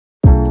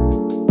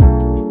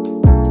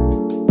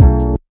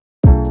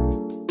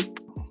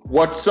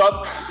What's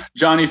up,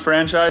 Johnny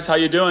Franchise? How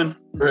you doing?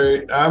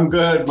 Great. I'm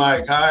good,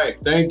 Mike. Hi.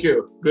 Thank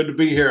you. Good to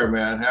be here,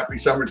 man. Happy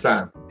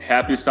summertime.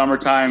 Happy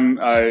summertime.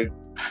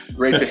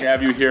 Great to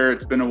have you here.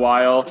 It's been a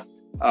while.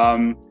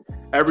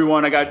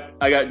 Everyone, I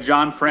got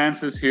John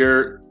Francis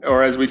here,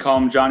 or as we call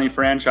him, Johnny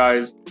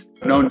Franchise.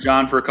 I've known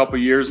John for a couple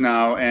of years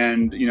now,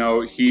 and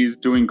he's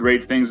doing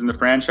great things in the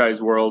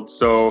franchise world.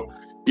 So,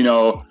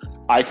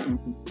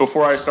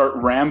 before I start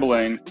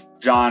rambling,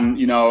 John,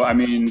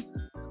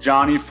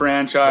 Johnny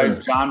Franchise,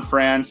 John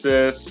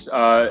Francis,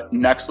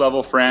 Next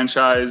Level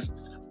Franchise.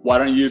 Why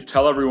don't you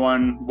tell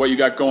everyone what you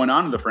got going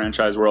on in the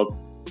franchise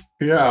world?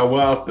 Yeah,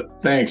 well,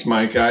 thanks,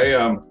 Mike.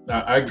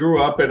 I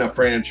grew up in a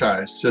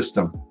franchise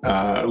system.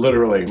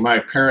 Literally, my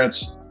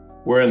parents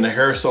were in the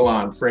hair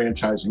salon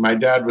franchising. My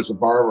dad was a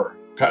barber,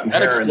 cutting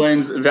hair.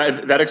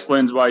 That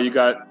explains why you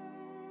got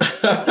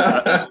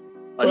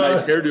a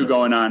nice hairdo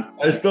going on.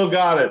 I still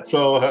got it.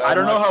 So I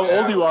don't know how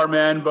old you are,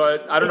 man,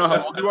 but I'm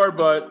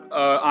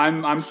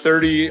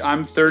 30.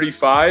 I'm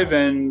 35,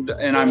 and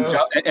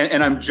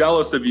I'm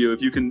jealous of you.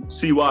 If you can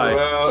see why.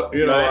 Well,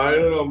 right? I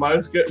don't know.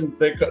 Mine's getting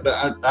thick.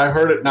 I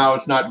heard it now.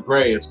 It's not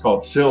gray. It's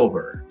called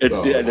silver.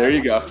 Yeah. There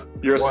you go.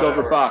 You're a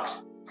silver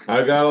fox.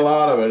 I got a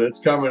lot of it. It's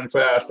coming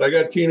fast. I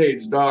got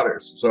teenage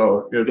daughters,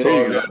 so it's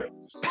all good.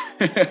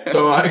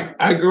 So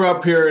I grew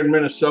up here in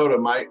Minnesota.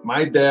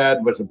 My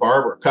dad was a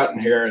barber cutting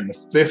hair in the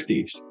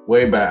 50s,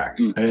 way back.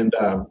 And,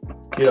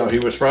 he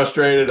was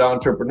frustrated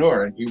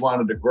entrepreneur and he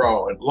wanted to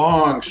grow. And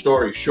long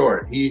story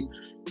short, he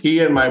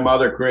and my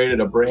mother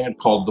created a brand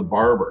called The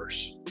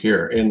Barbers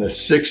here in the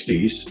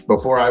 60s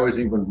before I was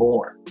even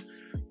born.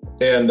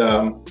 And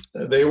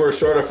they were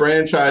sort of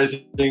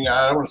franchising,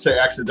 I don't want to say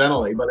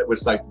accidentally, but it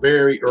was like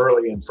very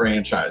early in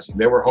franchising.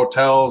 There were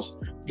hotels,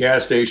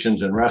 gas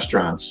stations, and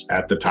restaurants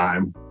at the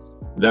time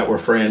that were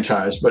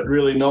franchised, but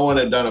really no one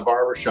had done a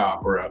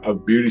barbershop or a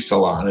beauty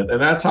salon.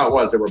 And that's how it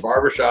was. There were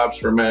barbershops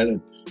for men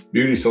and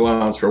beauty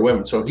salons for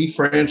women. So he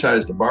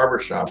franchised a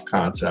barbershop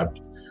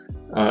concept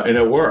and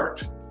it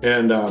worked.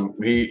 And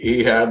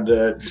he had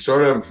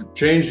sort of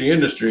changed the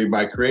industry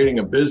by creating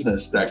a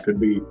business that could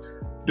be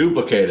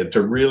duplicated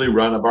to really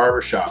run a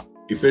barbershop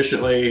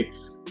efficiently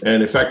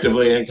and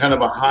effectively and kind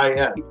of a high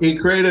end. He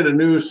created a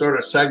new sort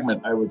of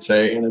segment, I would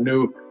say, and a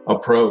new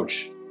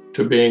approach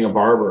to being a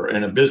barber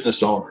and a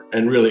business owner,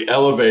 and really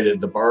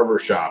elevated the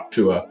barbershop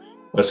to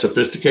a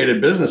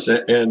sophisticated business.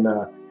 And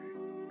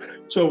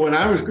so when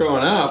I was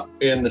growing up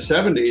in the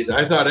 70s,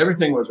 I thought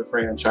everything was a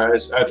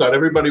franchise. I thought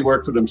everybody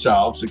worked for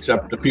themselves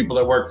except the people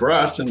that worked for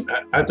us. And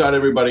I thought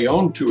everybody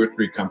owned 2 or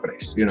 3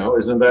 companies.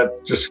 Isn't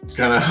that just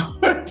kind of how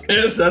it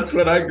is? That's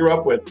what I grew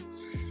up with.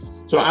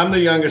 So I'm the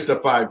youngest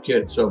of 5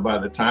 kids. So by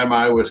the time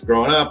I was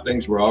growing up,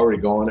 things were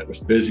already going. It was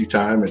busy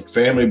time and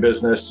family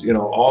business,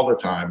 all the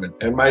time.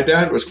 And my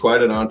dad was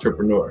quite an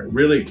entrepreneur,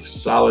 really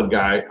solid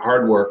guy,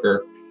 hard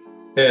worker.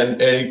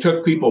 And he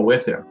took people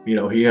with him.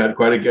 He had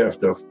quite a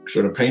gift of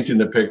sort of painting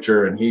the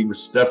picture, and he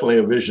was definitely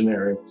a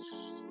visionary.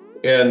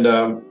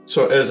 And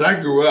so as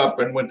I grew up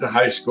and went to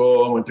high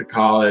school and went to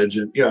college,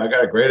 and I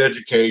got a great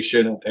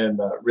education and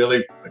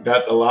really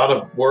got a lot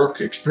of work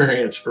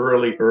experience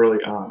early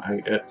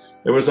on.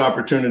 There was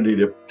opportunity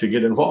to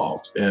get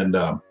involved, and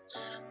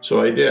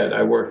so I did.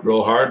 I worked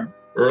real hard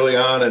early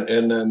on,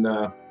 and then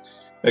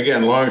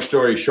again, long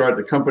story short,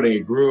 the company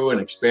grew and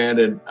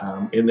expanded.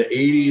 In the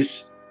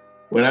 80s,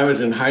 when I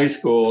was in high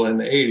school in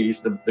the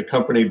 80s, the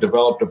company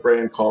developed a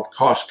brand called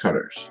Cost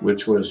Cutters,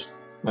 which was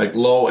like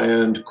low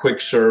end, quick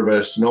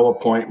service, no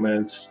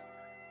appointments,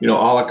 a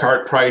la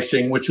carte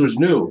pricing, which was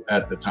new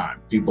at the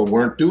time. People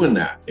weren't doing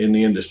that in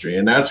the industry.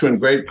 And that's when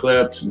Great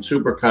Clips and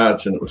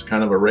Supercuts, and it was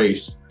kind of a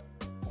race.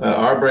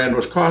 Our brand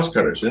was Cost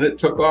Cutters, and it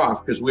took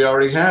off because we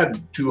already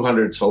had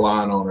 200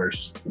 salon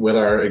owners with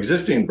our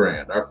existing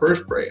brand, our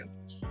first brand.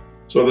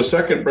 So the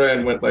second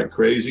brand went like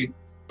crazy.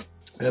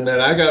 And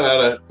then I got out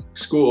of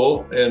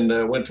school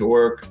and went to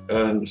work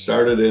and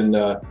started in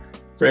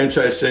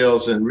franchise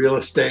sales and real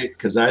estate,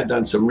 because I had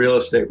done some real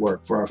estate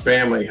work for our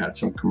family, had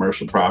some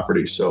commercial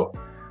properties. So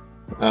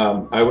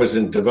I was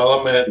in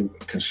development and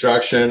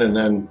construction, and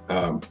then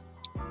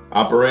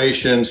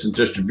operations and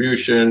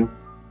distribution.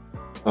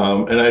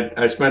 And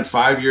I spent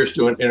 5 years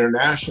doing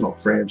international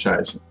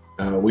franchising.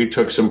 We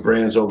took some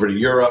brands over to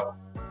Europe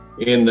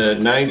in the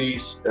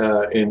 90s,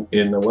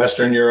 in the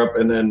Western Europe,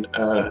 and then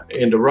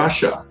into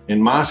Russia,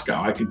 in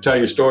Moscow. I could tell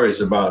you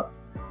stories about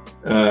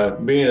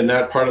being in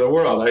that part of the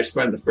world. I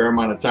spent a fair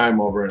amount of time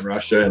over in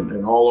Russia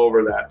and all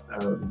over that,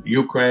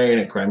 Ukraine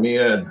and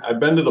Crimea. And I've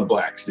been to the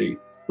Black Sea,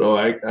 so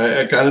I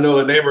kind of know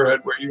the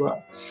neighborhood where you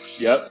are.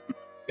 Yep.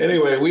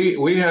 Anyway,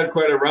 we had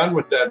quite a run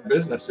with that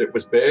business. It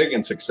was big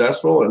and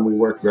successful, and we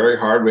worked very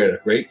hard. We had a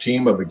great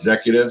team of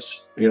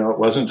executives. It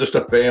wasn't just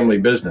a family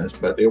business,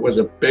 but it was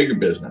a big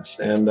business.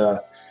 And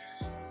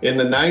in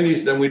the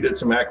 90s, then we did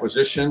some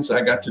acquisitions.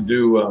 I got to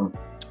do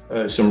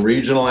some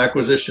regional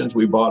acquisitions.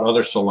 We bought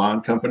other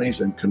salon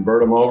companies and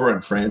convert them over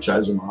and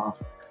franchise them off.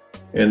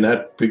 And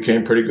that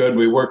became pretty good.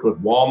 We worked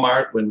with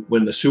Walmart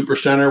when the super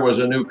center was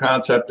a new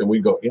concept, and we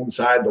go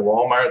inside the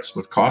Walmarts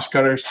with Cost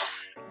Cutters.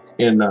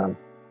 And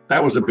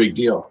that was a big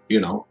deal.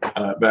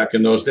 Back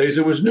in those days,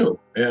 it was new,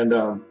 and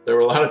there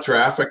were a lot of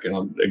traffic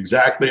and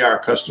exactly our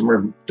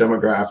customer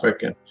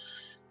demographic, and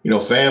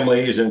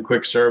families and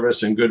quick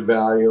service and good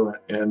value.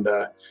 And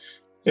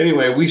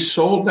anyway, we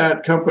sold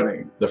that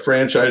company, the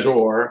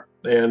franchisor,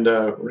 and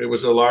it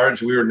was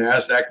we were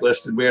NASDAQ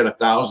listed. We had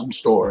 1,000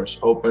 stores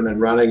open and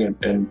running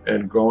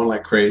and growing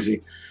like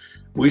crazy.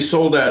 We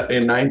sold that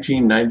in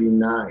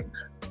 1999.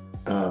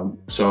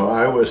 So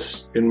I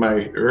was in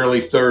my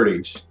early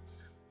 30s,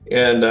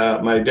 and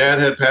my dad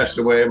had passed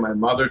away. My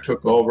mother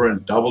took over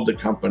and doubled the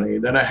company.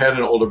 Then I had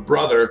an older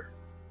brother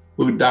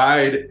who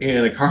died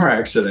in a car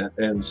accident.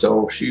 And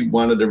so she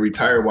wanted to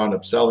retire, wound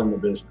up selling the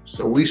business.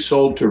 So we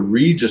sold to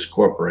Regis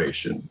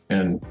Corporation.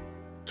 And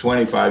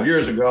 25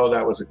 years ago,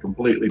 that was a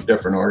completely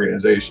different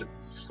organization.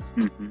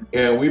 Mm-hmm.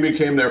 And we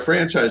became their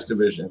franchise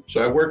division.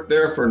 So I worked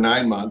there for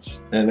 9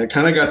 months, and I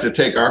kind of got to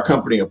take our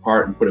company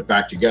apart and put it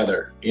back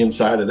together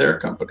inside of their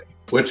company,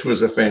 which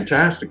was a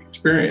fantastic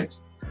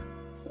experience.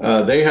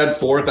 They had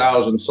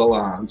 4,000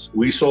 salons.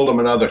 We sold them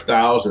another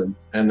 1,000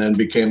 and then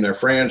became their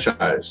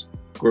franchise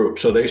group.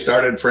 So they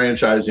started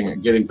franchising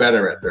and getting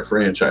better at their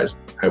franchising,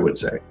 I would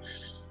say.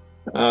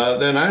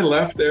 Then I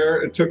left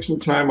there and took some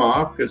time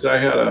off because I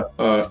had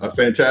a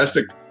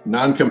fantastic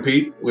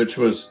non-compete, which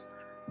was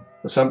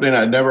something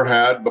I'd never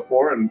had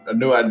before and I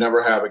knew I'd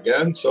never have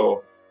again.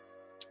 So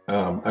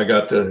I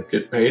got to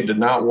get paid to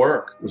not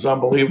work. It was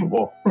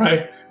unbelievable,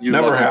 right? You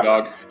never have.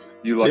 Dog.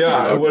 You lucky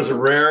dog. It was a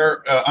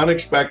rare,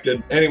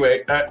 unexpected.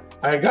 Anyway,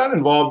 I got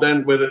involved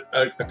then with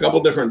a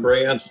couple different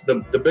brands.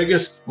 The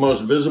biggest,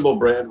 most visible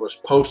brand was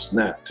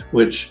PostNet,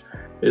 which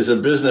is a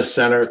business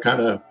center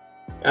kind of.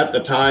 At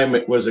the time,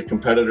 it was a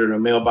competitor to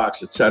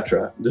Mailbox,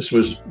 etc. This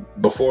was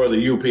before the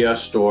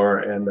UPS store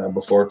and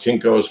before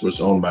Kinko's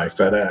was owned by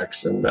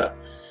FedEx. And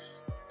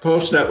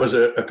PostNet was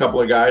a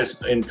couple of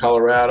guys in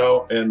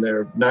Colorado, and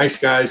they're nice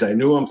guys. I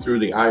knew them through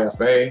the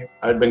IFA.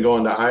 I'd been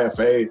going to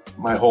IFA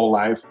my whole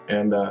life.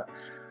 And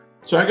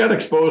so I got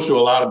exposed to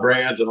a lot of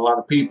brands and a lot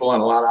of people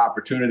and a lot of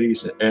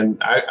opportunities.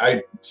 And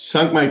I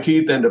sunk my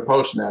teeth into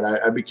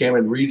PostNet. I became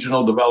a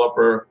regional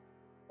developer,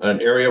 an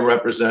area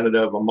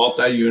representative, a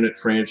multi-unit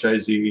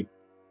franchisee,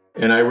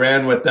 and I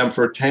ran with them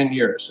for 10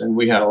 years. And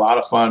we had a lot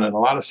of fun and a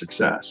lot of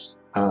success.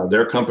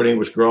 Their company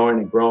was growing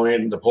and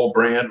growing. The whole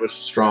brand was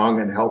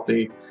strong and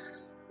healthy.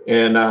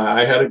 And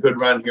I had a good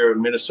run here in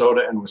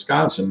Minnesota and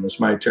Wisconsin was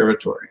my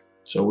territory.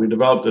 So we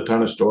developed a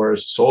ton of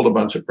stores, sold a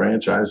bunch of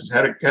franchises,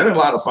 had a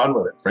lot of fun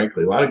with it,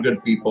 frankly. A lot of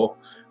good people,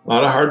 a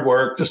lot of hard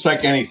work, just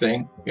like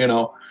anything,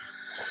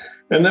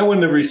 And then when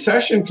the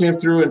recession came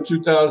through in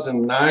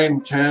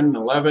 2009, 10,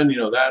 11,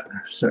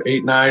 so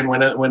 8, 9,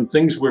 when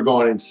things were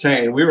going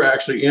insane, we were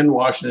actually in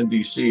Washington,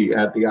 D.C.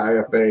 at the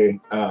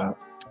IFA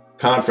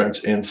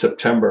conference in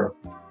September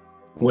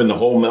when the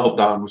whole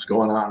meltdown was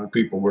going on and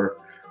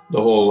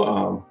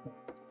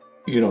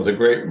the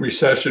Great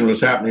Recession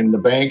was happening. The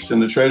banks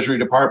and the Treasury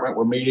Department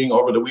were meeting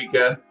over the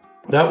weekend.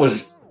 That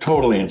was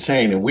totally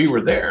insane. And we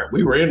were there.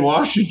 We were in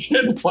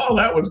Washington while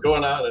that was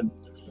going on. And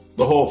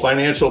the whole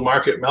financial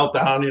market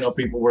meltdown,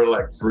 people were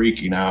like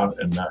freaking out.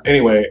 And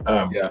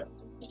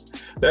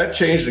that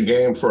changed the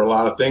game for a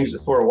lot of things.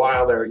 For a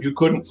while there, you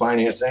couldn't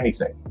finance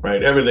anything,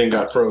 right? Everything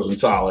got frozen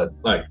solid.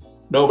 Like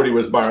nobody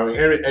was borrowing.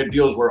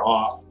 Deals were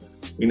off.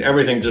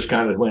 Everything just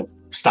kind of went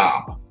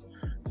stop.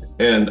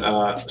 And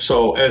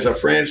so as a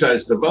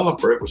franchise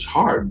developer, it was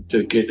hard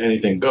to get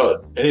anything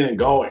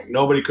going.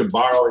 Nobody could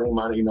borrow any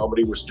money.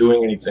 Nobody was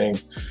doing anything.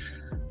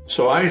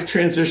 So I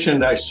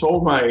transitioned. I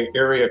sold my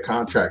area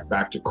contract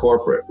back to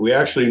corporate. We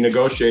actually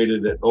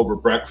negotiated it over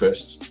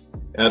breakfast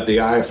at the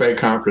IFA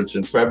conference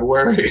in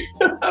February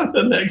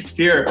the next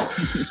year.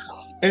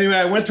 Anyway,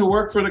 I went to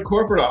work for the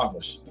corporate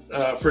office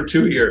for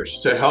 2 years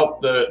to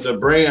help the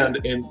brand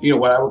in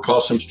what I would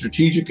call some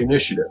strategic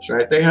initiatives.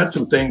 Right? They had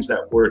some things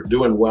that were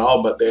doing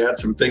well, but they had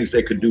some things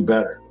they could do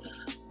better.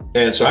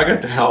 And so I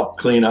got to help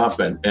clean up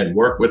and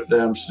work with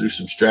them through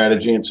some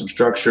strategy and some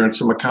structure and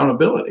some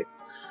accountability.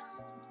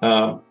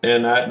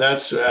 And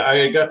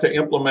I got to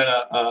implement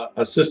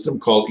a system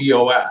called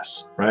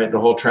EOS, right? The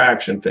whole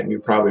traction thing.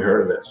 You've probably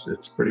heard of this.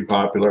 It's pretty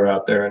popular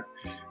out there.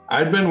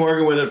 I'd been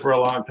working with it for a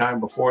long time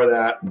before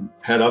that and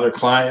had other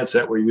clients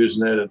that were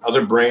using it and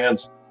other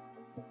brands.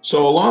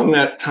 So along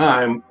that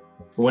time,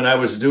 when I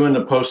was doing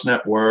the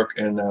PostNet work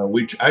and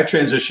I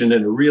transitioned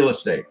into real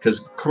estate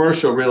because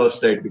commercial real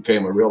estate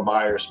became a real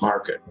buyer's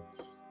market.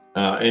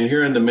 And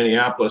here in the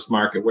Minneapolis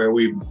market, where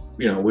we've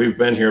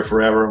been here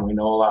forever and we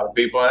know a lot of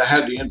people, I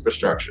had the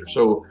infrastructure.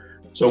 So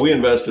we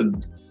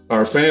invested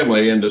our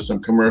family into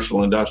some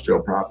commercial industrial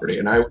property.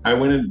 And I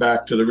went in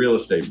back to the real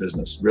estate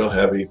business, real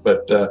heavy.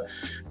 But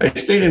I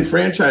stayed in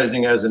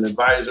franchising as an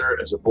advisor,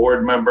 as a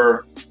board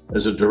member,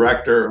 as a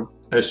director.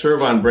 I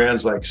serve on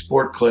brands like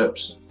Sport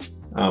Clips,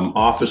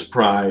 Office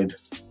Pride,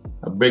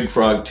 Big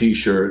Frog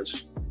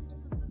T-shirts.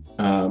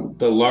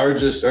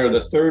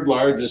 The third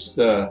largest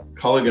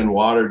Culligan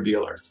water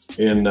dealer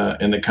in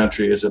the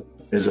country is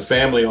a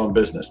family-owned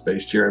business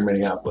based here in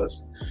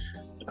Minneapolis.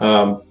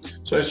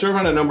 So I serve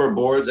on a number of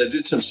boards. I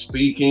did some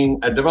speaking.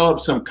 I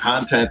developed some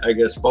content, I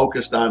guess,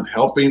 focused on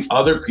helping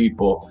other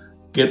people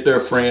get their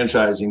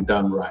franchising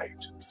done right.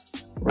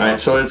 Right.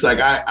 So it's like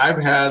I've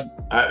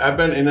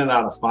been in and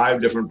out of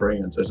 5 different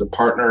brands as a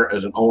partner,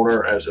 as an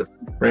owner, as a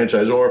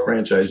franchisor,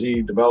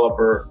 franchisee,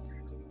 developer,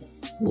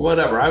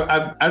 whatever.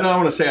 I don't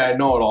want to say I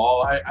know it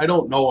all. I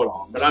don't know it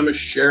all, but I'm a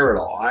share it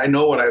all. I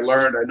know what I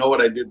learned. I know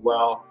what I did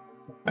well.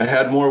 I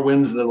had more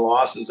wins than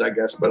losses, I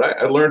guess,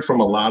 but I learned from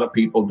a lot of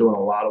people doing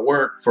a lot of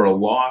work for a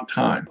long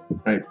time,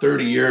 right?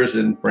 30 years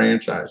in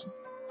franchising.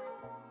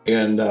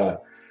 And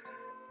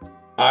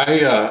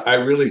I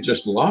really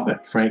just love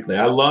it, frankly.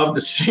 I love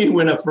to see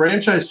when a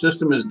franchise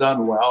system is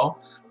done well,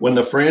 when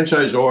the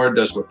franchisor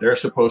does what they're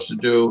supposed to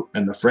do,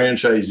 and the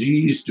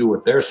franchisees do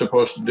what they're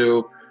supposed to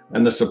do,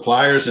 and the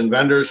suppliers and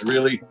vendors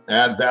really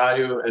add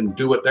value and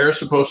do what they're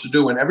supposed to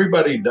do. When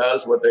everybody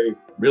does what they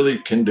really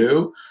can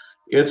do,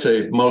 it's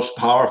a most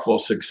powerful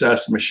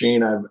success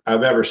machine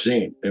I've ever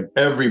seen. If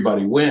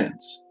everybody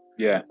wins.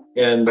 Yeah.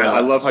 And I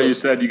love how you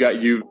said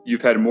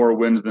you've had more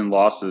wins than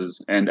losses,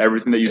 and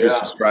everything that you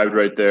just described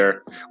right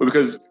there. Well,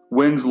 because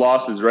wins,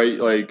 losses, right?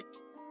 Like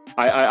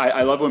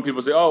I love when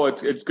people say, "Oh,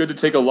 it's good to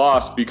take a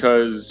loss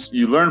because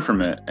you learn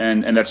from it,"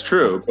 and that's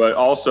true. But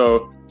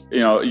also,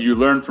 you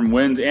learn from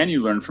wins and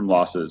you learn from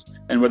losses.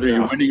 And whether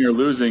you're winning or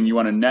losing, you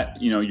want to net,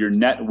 you're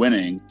net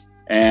winning,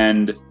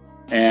 and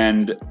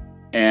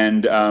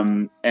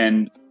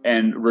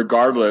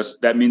regardless,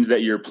 that means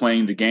that you're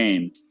playing the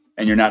game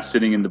and you're not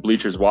sitting in the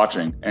bleachers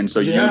watching. And so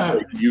you've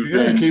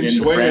been in the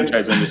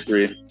franchise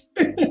industry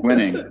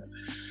winning,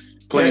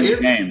 playing the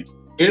game.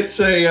 It's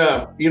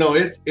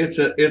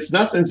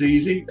nothing's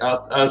easy.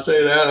 I'll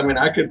say that. I mean,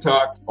 I could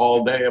talk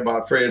all day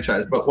about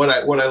franchise, but what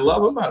I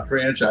love about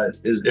franchise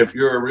is if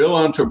you're a real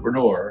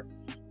entrepreneur,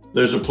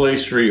 there's a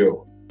place for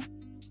you.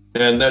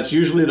 And that's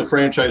usually the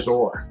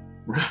franchisor,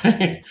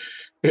 right?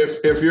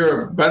 If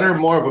you're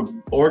more of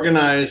an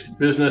organized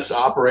business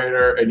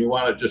operator and you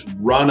want to just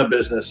run a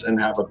business and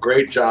have a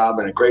great job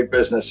and a great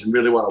business and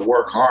really want to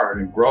work hard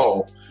and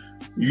grow,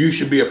 you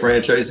should be a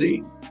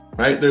franchisee,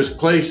 right? There's a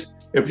place,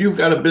 if you've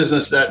got a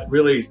business that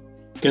really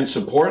can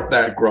support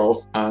that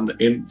growth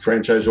in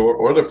franchisor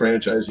or the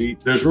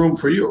franchisee, there's room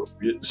for you,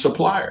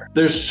 supplier.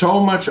 There's so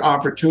much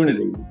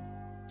opportunity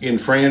in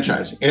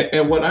franchising.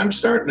 And what I'm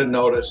starting to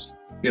notice,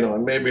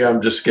 and maybe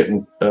I'm just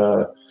getting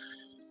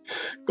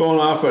going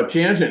off a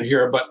tangent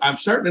here, but I'm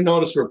starting to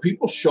notice where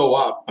people show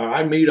up.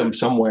 I meet them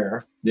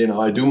somewhere.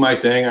 I do my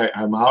thing.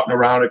 I'm out and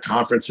around at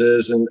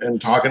conferences and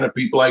talking to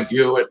people like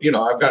you.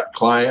 I've got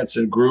clients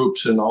and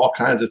groups and all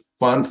kinds of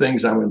fun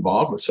things I'm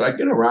involved with. So I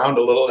get around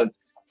a little, and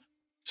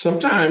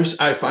sometimes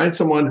I find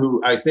someone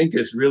who I think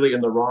is really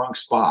in the wrong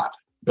spot,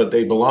 but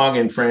they belong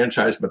in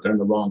franchise, but they're in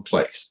the wrong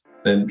place.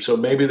 And so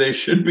maybe they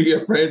should be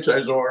a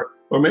franchisor,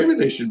 or maybe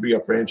they should be a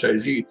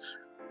franchisee.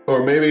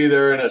 Or maybe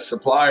they're in a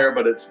supplier,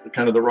 but it's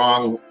kind of the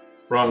wrong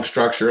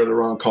structure, the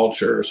wrong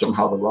culture, or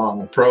somehow the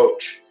wrong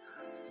approach,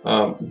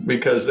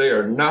 because they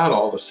are not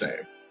all the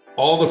same.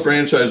 All the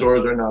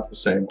franchisors are not the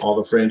same.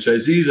 All the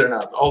franchisees are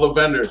not. All the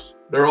vendors,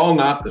 they're all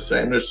not the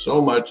same. There's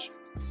so much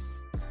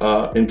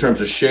in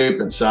terms of shape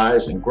and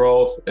size and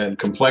growth and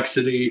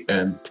complexity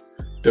and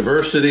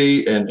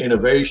diversity and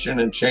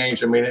innovation and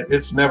change. I mean,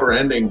 it's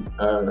never-ending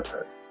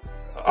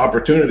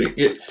opportunity.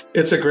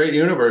 It's a great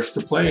universe to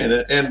play in,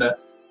 and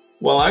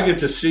well, I get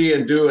to see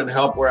and do and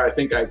help where I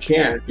think I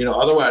can.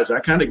 Otherwise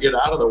I kind of get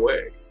out of the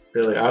way.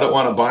 Really, I don't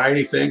want to buy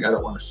anything. I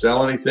don't want to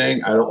sell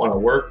anything. I don't want to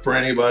work for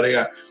anybody.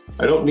 I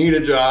don't need a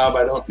job.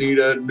 I don't need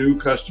a new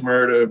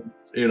customer to,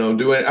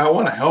 do it. I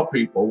want to help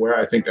people where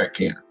I think I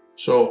can.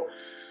 So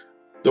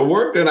the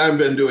work that I've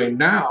been doing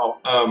now,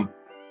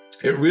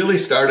 it really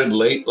started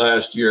late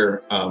last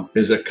year,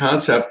 is a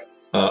concept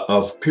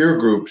of peer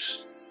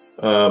groups,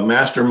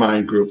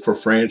 mastermind group for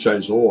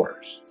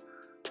franchisors.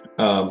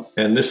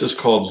 And this is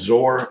called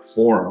Zor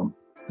Forum,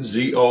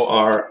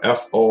 ZORFORUM.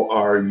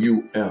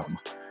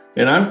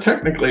 And I'm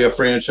technically a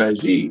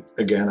franchisee.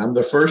 Again, I'm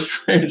the first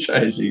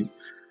franchisee.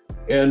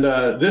 And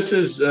this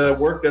is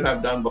work that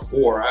I've done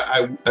before.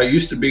 I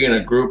used to be in a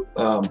group,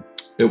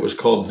 it was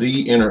called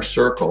The Inner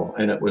Circle.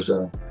 And it was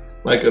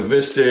like a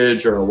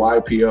Vistage or a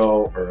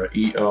YPO or an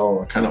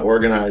EO, a kind of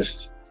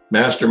organized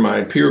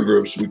mastermind peer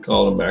groups, we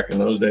call them back in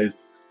those days.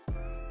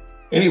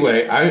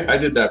 Anyway, I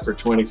did that for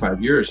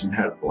 25 years and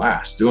had a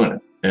blast doing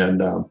it.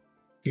 And,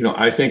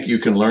 I think you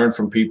can learn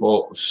from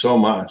people so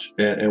much.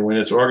 And when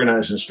it's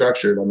organized and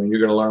structured, I mean, you're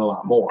going to learn a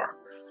lot more,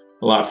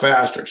 a lot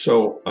faster.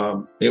 So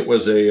it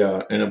was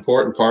an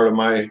important part of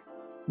my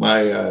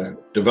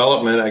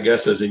development, I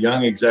guess, as a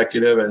young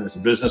executive and as a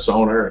business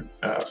owner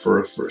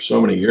for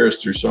so many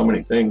years through so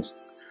many things.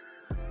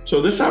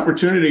 So this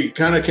opportunity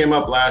kind of came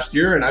up last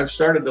year, and I've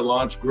started to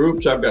launch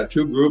groups. I've got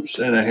 2 groups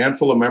and a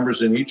handful of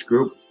members in each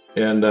group.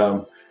 And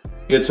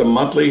it's a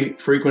monthly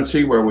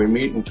frequency where we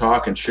meet and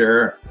talk and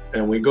share,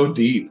 and we go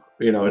deep.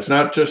 It's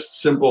not just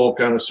simple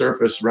kind of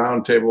surface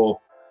round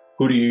table.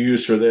 Who do you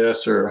use for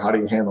this, or how do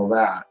you handle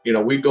that?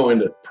 We go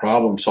into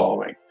problem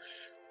solving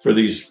for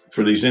these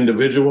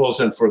individuals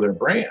and for their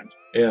brand.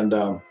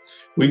 And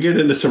we get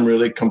into some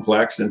really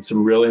complex and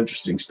some real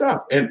interesting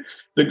stuff. And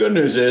the good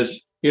news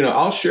is,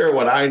 I'll share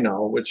what I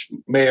know, which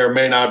may or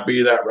may not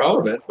be that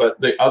relevant, but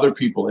the other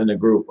people in the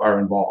group are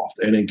involved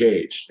and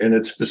engaged, and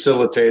it's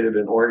facilitated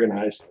and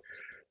organized.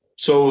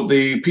 So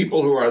the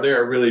people who are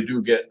there really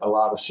do get a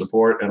lot of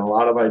support and a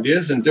lot of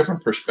ideas and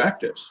different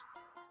perspectives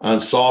on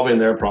solving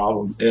their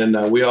problem. And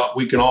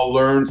we can all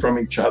learn from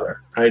each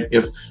other, right?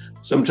 If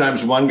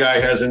sometimes one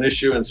guy has an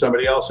issue and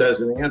somebody else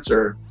has an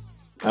answer,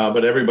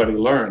 but everybody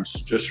learns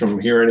just from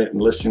hearing it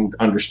and listening,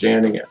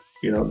 understanding it.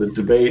 The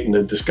debate and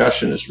the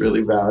discussion is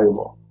really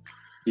valuable.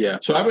 Yeah.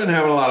 So I've been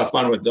having a lot of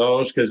fun with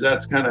those because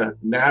that's kind of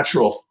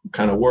natural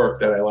kind of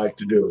work that I like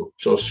to do.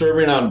 So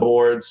serving on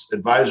boards,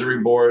 advisory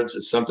boards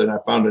is something I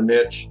found a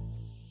niche,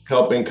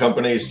 helping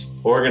companies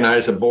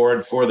organize a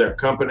board for their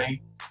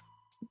company.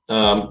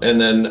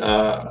 And then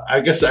I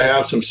guess I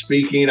have some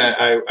speaking.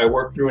 I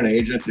work through an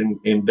agent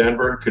in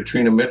Denver,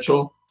 Katrina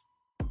Mitchell,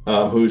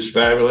 who's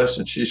fabulous.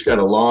 And she's got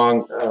a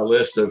long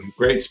list of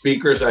great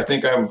speakers. I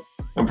think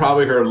I'm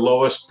probably her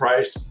lowest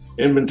price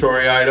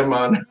inventory item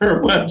on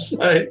her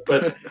website,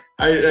 but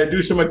I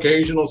do some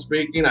occasional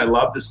speaking. I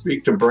love to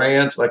speak to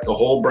brands, like the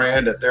whole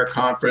brand at their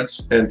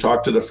conference, and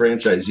talk to the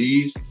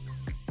franchisees.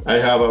 I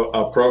have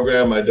a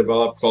program I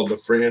developed called the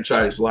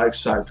Franchise Life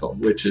Cycle,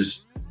 which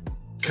is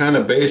kind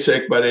of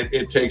basic, but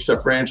it takes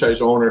a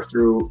franchise owner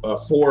through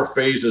 4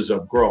 phases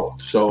of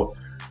growth. So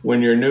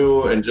when you're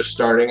new and just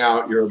starting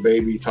out, you're a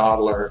baby,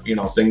 toddler,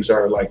 things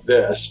are like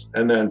this.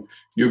 And then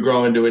you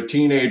grow into a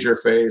teenager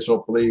phase.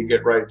 Hopefully you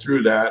get right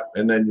through that.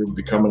 And then you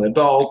become an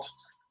adult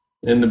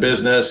in the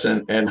business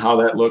and how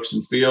that looks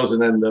and feels.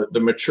 And then the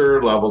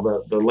mature level,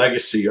 the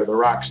legacy or the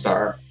rock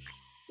star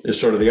is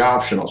sort of the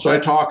optional. So I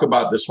talk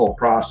about this whole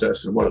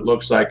process and what it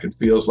looks like and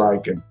feels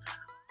like and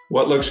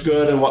what looks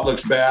good and what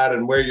looks bad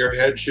and where your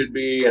head should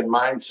be and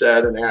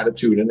mindset and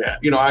attitude and that.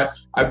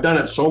 I've done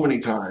it so many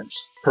times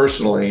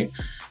personally.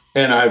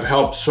 And I've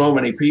helped so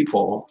many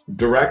people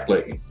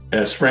directly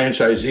as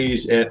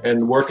franchisees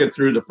and working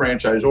through the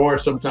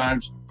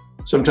franchisor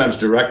sometimes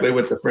directly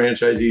with the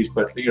franchisees.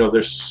 But,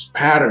 there's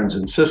patterns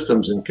and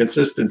systems and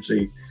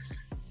consistency.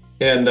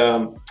 And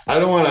I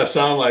don't want to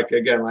sound like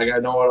I know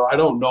it all. I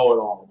don't know it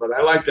all, but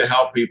I like to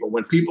help people.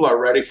 When people are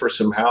ready for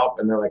some help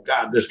and they're like,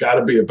 God, there's got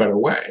to be a better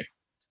way.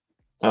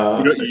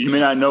 You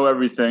may not know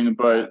everything,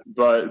 but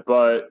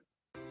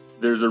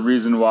there's a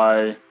reason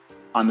why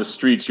on the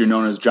streets you're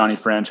known as Johnny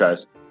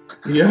Franchise.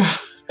 Yeah.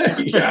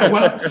 Yeah.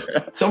 Well,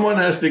 someone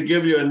has to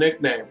give you a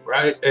nickname,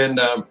 right? And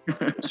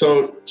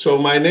so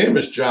my name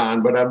is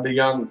John, but I'm the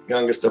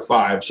youngest of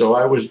 5. So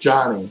I was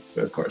Johnny,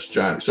 of course,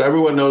 Johnny. So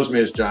everyone knows me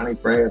as Johnny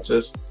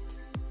Francis.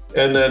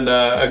 And then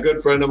a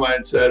good friend of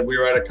mine said, we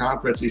were at a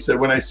conference. He said,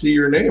 when I see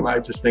your name, I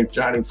just think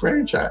Johnny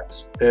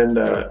Franchise. And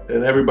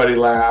everybody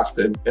laughed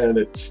and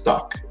it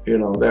stuck,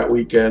 that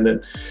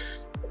weekend.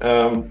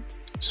 And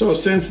so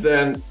since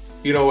then,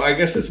 I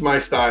guess it's my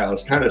style.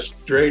 It's kind of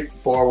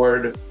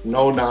straightforward,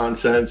 no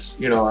nonsense.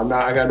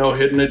 I got no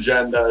hidden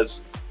agendas.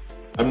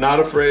 I'm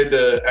not afraid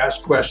to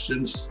ask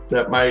questions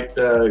that might,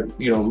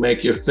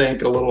 make you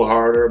think a little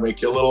harder,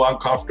 make you a little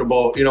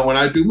uncomfortable. When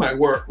I do my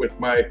work with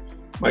my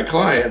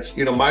clients,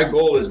 my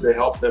goal is to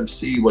help them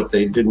see what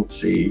they didn't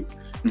see,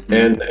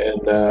 and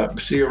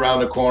see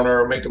around the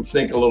corner, or make them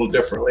think a little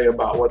differently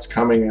about what's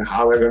coming and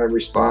how they're going to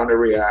respond or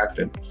react.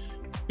 And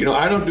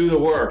I don't do the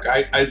work.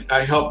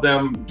 I help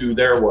them do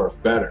their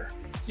work better.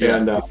 Yeah.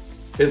 And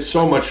it's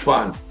so much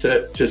fun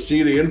to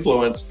see the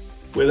influence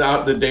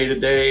without the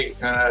day-to-day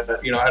kind of,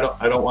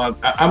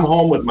 I'm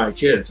home with my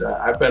kids.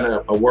 I've been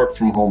a work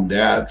from home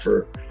dad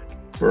for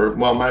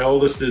my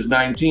oldest is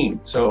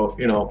 19. So,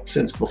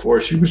 since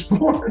before she was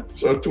born,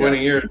 so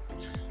 20 years.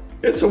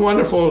 It's a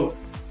wonderful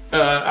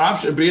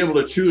option to be able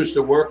to choose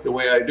to work the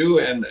way I do.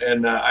 And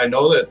I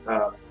know that,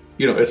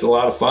 it's a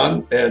lot of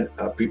fun and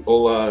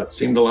people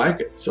seem to like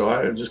it. So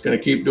I'm just going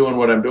to keep doing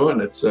what I'm doing.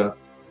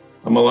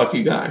 I'm a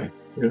lucky guy.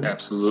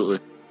 Absolutely.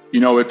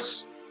 And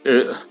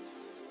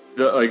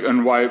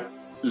why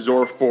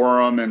Zor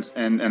Forum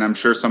and I'm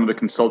sure some of the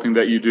consulting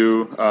that you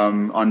do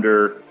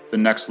under the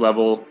Next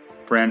Level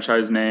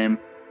franchise name,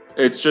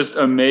 it's just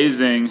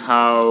amazing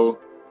how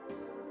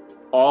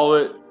all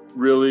it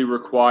really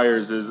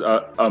requires is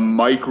a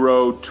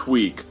micro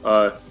tweak.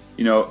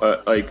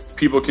 Like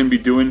people can be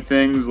doing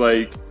things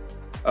like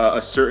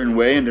a certain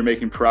way and they're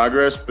making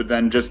progress, but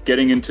then just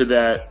getting into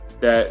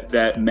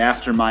that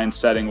mastermind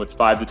setting with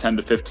 5 to 10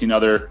 to 15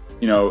 other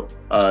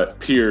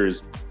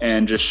peers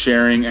and just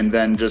sharing, and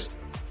then just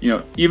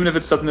even if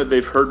it's something that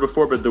they've heard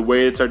before, but the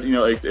way it's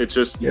it's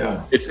just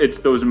it's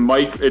those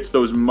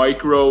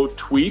micro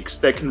tweaks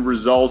that can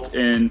result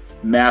in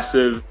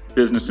massive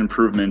business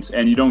improvements.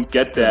 And you don't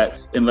get that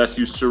unless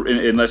you're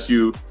in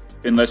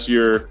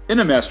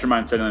a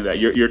mastermind setting like that.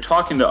 You're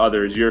talking to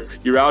others.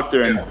 You're out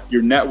there and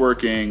you're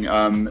networking.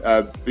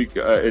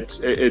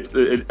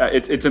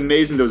 It's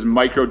amazing, those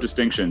micro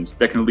distinctions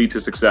that can lead to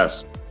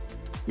success.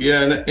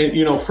 Yeah, and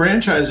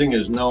franchising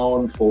is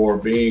known for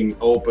being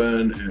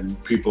open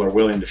and people are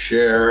willing to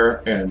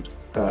share. And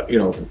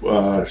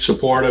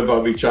supportive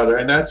of each other,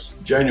 and that's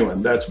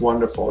genuine. That's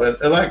wonderful.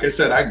 And like I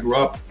said, I grew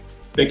up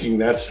thinking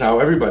that's how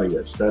everybody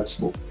is.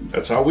 That's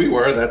how we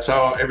were. That's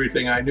how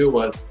everything I knew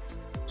was.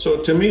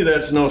 So to me,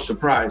 that's no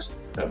surprise.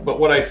 But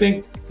what I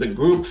think the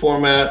group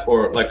format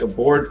or like a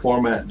board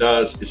format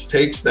does is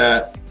takes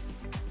that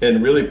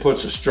and really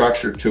puts a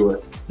structure to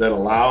it that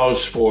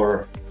allows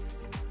for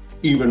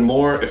even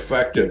more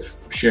effective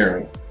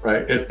sharing,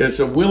 right? It's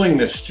a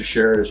willingness to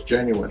share is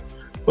genuine,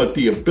 but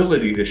the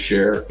ability to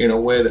share in a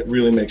way that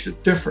really makes a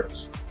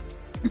difference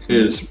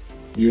is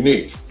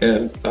unique.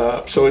 And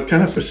so it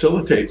kind of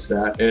facilitates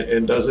that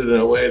and does it in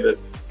a way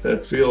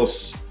that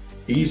feels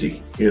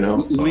easy,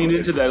 Lean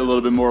into that a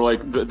little bit more,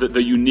 like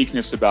the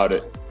uniqueness about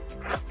it.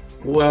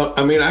 Well,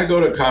 I mean, I go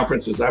to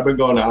conferences. I've been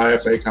going to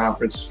IFA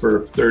conference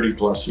for 30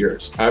 plus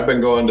years. I've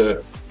been going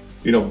to,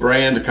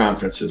 brand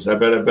conferences. I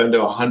bet I've been to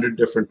 100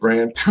 different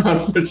brand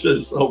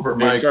conferences over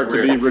my career. They start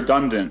to be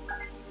redundant.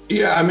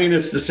 Yeah, I mean,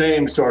 it's the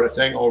same sort of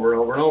thing over and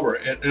over and over.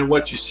 And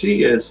what you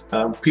see is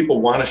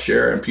people want to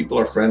share, and people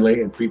are friendly,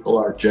 and people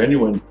are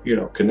genuine,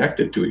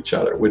 connected to each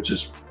other, which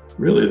is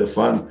really the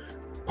fun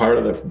part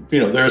of the,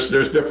 there's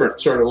different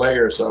sort of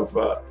layers of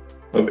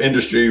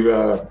industry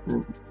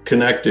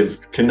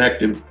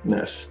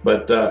connectiveness.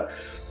 But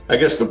I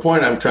guess the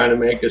point I'm trying to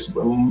make is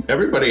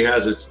everybody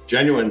has a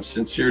genuine,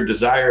 sincere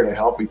desire to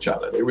help each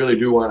other. They really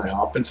do want to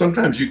help. And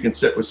sometimes you can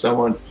sit with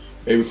someone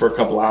maybe for a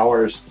couple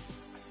hours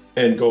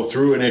and go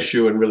through an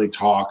issue and really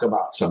talk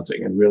about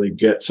something and really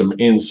get some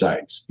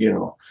insights,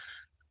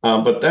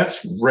 but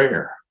that's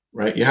rare,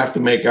 right? You have to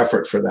make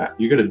effort for that.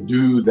 You got to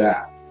do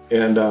that.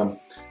 And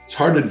it's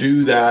hard to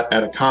do that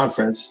at a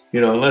conference,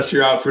 unless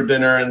you're out for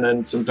dinner, and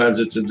then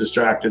sometimes it's a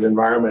distracted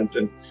environment,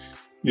 and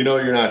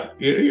you're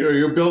not,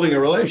 you're building a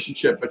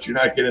relationship, but you're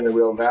not getting the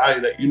real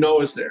value that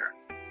is there.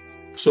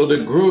 So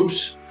the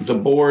groups, the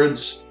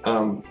boards,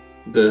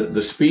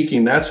 the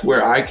speaking, that's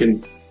where I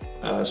can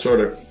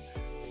sort of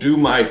do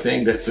my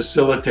thing to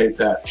facilitate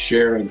that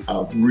sharing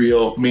of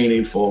real,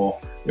 meaningful,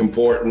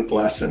 important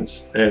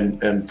lessons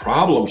and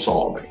problem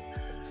solving.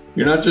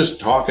 You're not just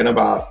talking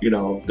about,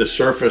 the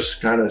surface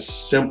kind of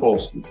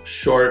simple,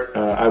 short,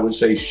 I would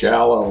say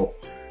shallow,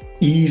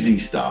 easy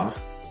stuff.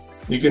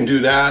 You can do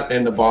that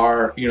in the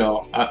bar,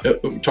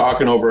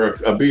 talking over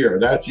a beer.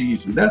 That's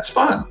easy. That's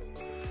fun.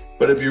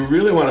 But if you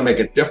really want to make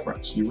a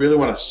difference, you really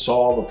want to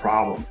solve a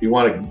problem, you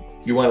want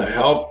to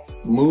help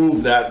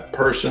move that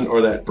person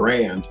or that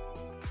brand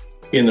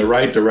in the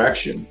right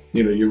direction,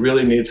 you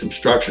really need some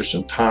structure,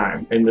 some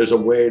time, and there's a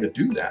way to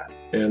do that.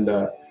 And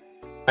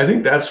I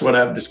think that's what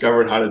I've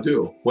discovered how to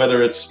do,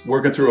 whether it's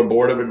working through a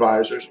board of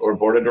advisors or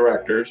board of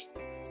directors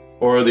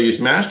or these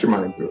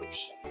mastermind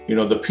groups.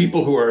 The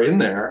people who are in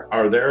there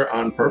are there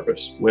on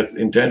purpose with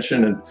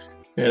intention and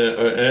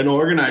an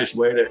organized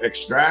way to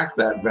extract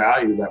that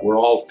value that we're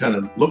all kind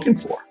of looking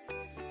for.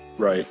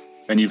 Right.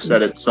 And you've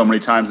said it so many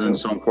times, and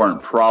it's so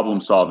important. Problem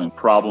solving. That's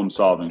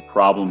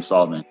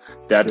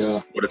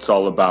what it's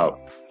all about.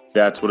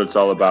 That's what it's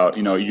all about.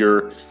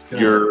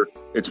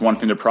 It's one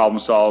thing to problem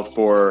solve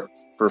for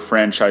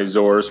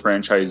franchisors,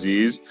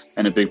 franchisees,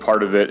 and a big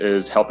part of it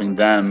is helping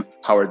them.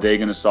 How are they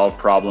going to solve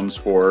problems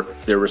for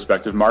their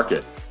respective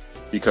market?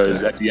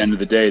 Because at the end of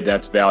the day,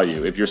 that's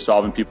value. If you're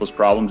solving people's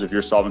problems, if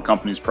you're solving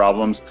companies'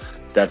 problems,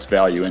 that's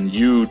value. And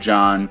you,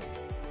 John,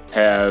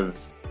 have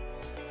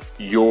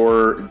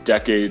your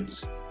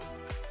decades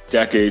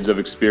of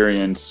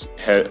experience.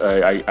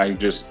 I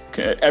just,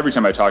 every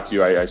time I talk to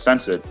you, I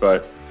sense it.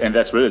 And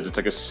that's what it is. It's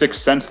like a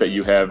sixth sense that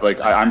you have. Like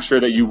I'm sure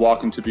that you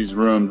walk into these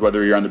rooms,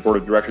 whether you're on the board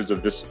of directors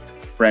of this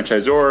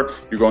franchisor,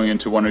 you're going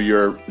into one of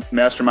your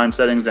mastermind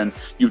settings, and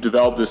you've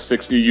developed this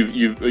when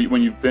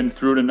you've been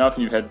through it enough,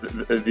 and you've had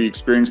the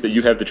experience that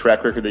you have, the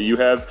track record that you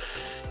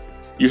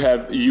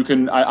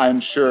can, I'm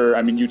sure,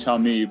 I mean, you tell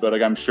me, but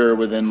like, I'm sure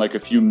within like a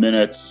few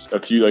minutes,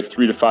 like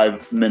 3 to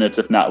 5 minutes,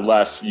 if not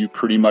less, you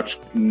pretty much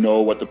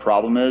know what the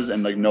problem is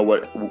and like know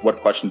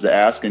what questions to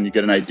ask, and you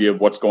get an idea of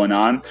what's going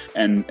on.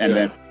 And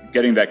then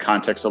getting that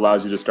context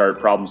allows you to start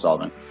problem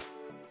solving.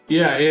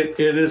 Yeah, it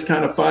is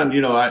kind of fun.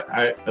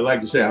 I like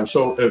to say, I'm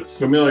so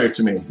familiar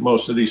to me,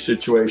 most of these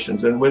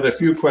situations, and with a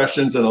few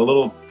questions and a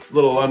little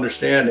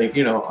understanding,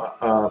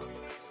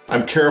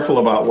 I'm careful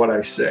about what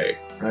I say.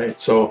 Right.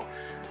 So,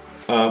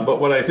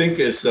 but what I think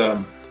is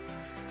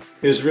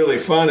really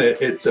fun.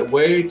 It's a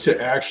way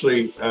to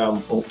actually,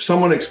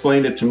 someone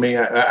explained it to me.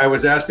 I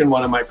was asking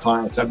one of my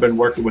clients, I've been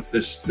working with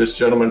this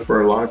gentleman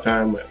for a long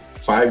time,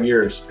 5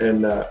 years.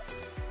 And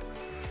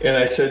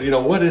I said,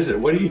 what is it?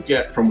 What do you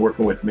get from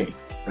working with me?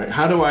 Right?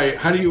 How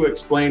do you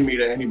explain me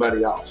to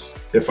anybody else?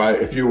 If I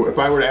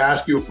were to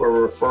ask you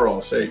for a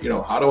referral, say,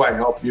 how do I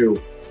help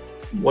you?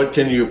 What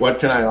can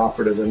I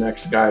offer to the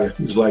next guy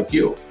who's like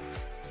you?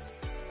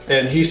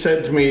 And he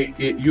said to me,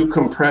 you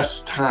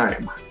compress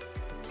time.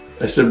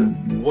 I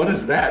said, what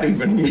does that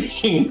even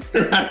mean?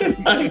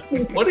 Like,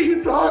 what are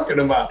you talking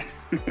about?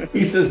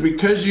 He says,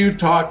 because you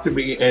talk to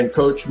me and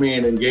coach me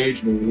and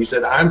engage me, he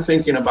said, I'm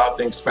thinking about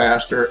things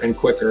faster and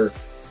quicker,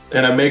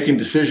 and I'm making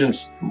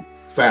decisions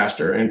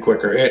faster and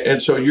quicker.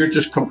 And so you're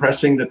just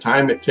compressing the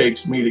time it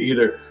takes me to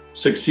either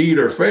succeed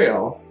or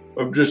fail,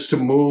 or just to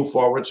move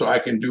forward so I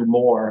can do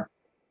more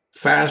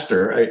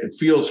faster. It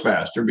feels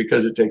faster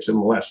because it takes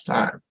him less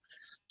time.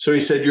 So he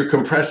said, you're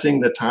compressing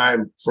the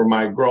time for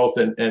my growth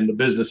and the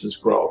business's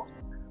growth.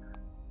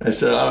 I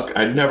said, oh,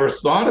 I'd never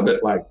thought of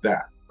it like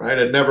that, right?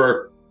 It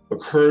never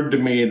occurred to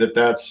me but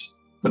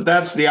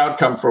that's the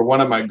outcome for one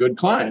of my good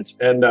clients.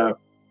 And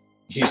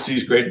he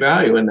sees great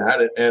value in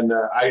that. And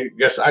I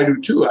guess I do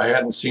too. I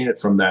hadn't seen it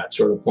from that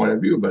sort of point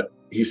of view, but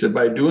he said,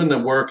 by doing the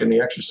work and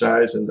the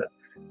exercise and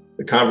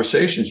the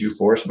conversations, you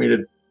force me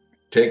to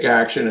take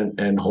action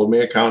and hold me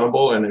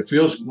accountable. And it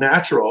feels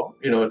natural.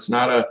 It's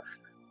not an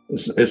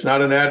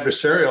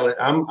adversarial.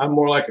 I'm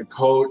more like a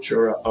coach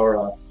or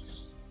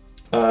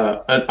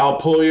I'll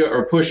pull you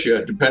or push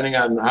you depending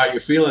on how you're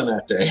feeling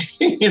that day,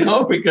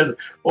 because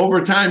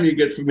over time you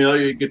get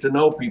familiar, you get to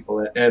know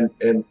people, and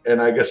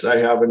I guess I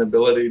have an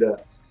ability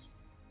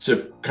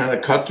to kind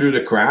of cut through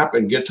the crap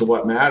and get to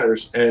what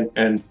matters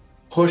and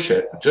push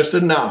it just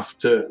enough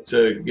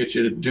to get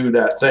you to do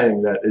that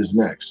thing that is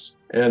next.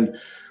 And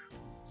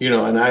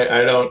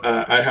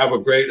I have a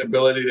great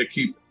ability to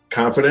keep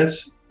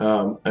confidence.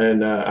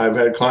 I've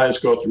had clients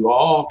go through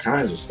all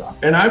kinds of stuff,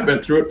 and I've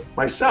been through it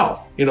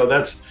myself.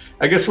 That's,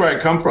 I guess, where I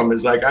come from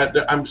is like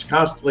I'm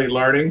constantly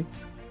learning,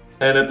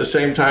 and at the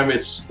same time,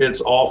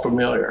 it's all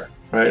familiar,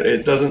 right?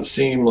 It doesn't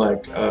seem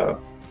like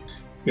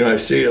I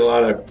see a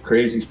lot of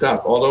crazy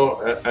stuff.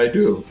 Although I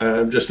do.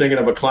 I'm just thinking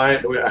of a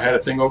client. I had a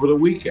thing over the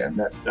weekend,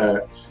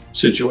 that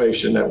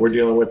situation that we're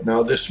dealing with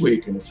now this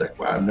week, and it's like,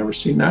 wow, I've never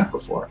seen that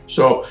before.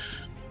 So,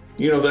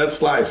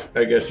 that's life.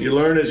 I guess you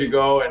learn as you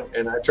go,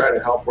 and I try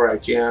to help where I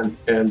can.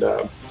 And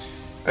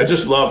I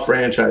just love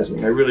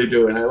franchising. I really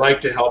do. And I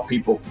like to help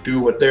people do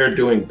what they're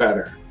doing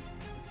better,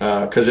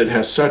 because it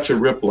has such a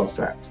ripple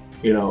effect.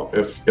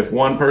 If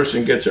one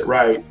person gets it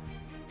right,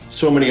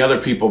 so many other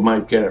people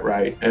might get it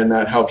right. And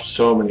that helps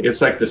so many. It's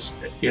like this,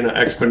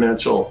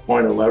 exponential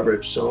point of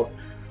leverage. So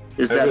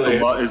is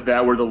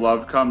that where the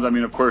love comes? I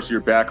mean, of course, your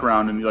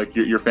background and like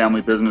your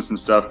family business and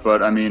stuff,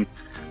 but I mean,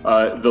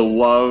 the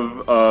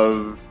love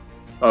of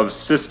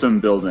system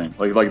building,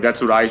 like that's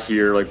what I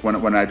hear, like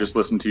when I just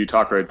listen to you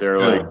talk right there,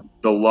 like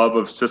the love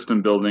of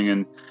system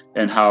building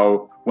and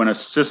how when a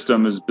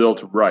system is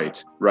built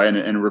right, and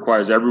it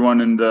requires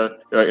everyone in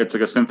it's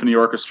like a symphony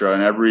orchestra,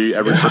 and every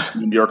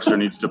person in the orchestra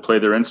needs to play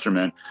their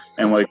instrument,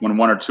 and like when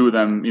one or two of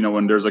them,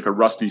 when there's like a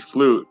rusty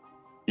flute,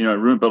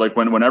 but like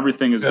when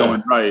everything is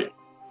going right,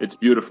 it's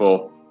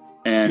beautiful.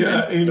 And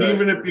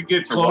even if you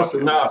get close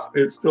enough,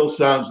 it still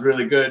sounds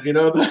really good.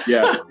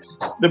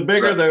 The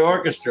bigger the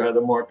orchestra, the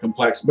more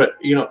complex. But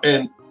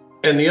and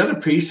the other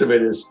piece of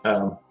it is,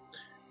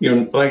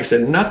 like I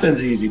said,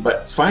 nothing's easy.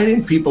 But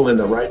finding people in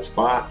the right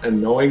spot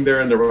and knowing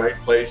they're in the right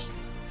place,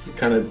 to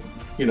kind of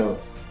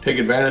take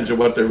advantage of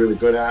what they're really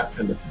good at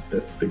and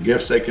the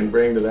gifts they can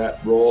bring to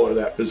that role or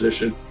that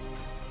position.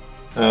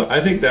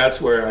 I think that's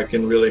where I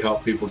can really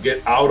help people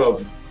get out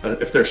of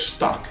if they're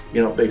stuck.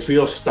 If they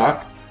feel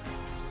stuck.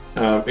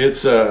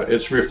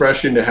 It's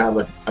refreshing to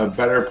have a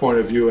better point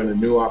of view and a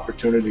new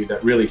opportunity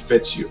that really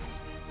fits you,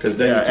 because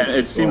then and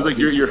it seems like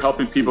you're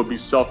helping people be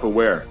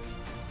self-aware.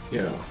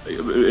 And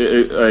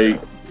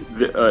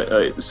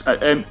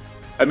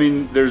I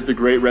mean, there's the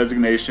great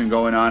resignation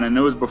going on, and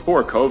it was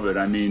before COVID.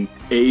 I mean,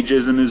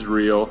 ageism is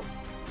real,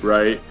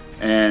 right?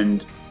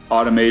 And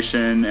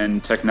automation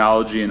and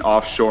technology and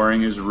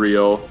offshoring is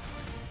real,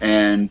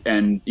 and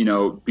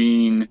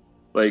being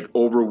like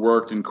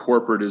overworked in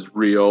corporate is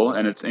real,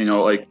 and it's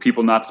like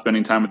people not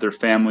spending time with their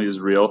family is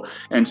real.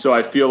 And so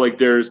I feel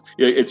like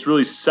it's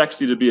really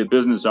sexy to be a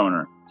business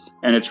owner,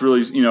 and it's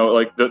really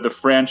like the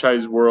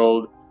franchise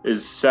world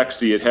is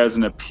sexy. It has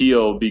an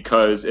appeal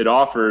because it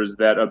offers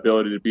that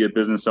ability to be a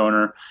business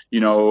owner,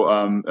 and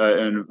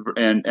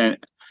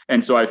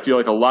so I feel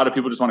like a lot of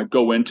people just want to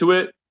go into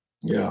it,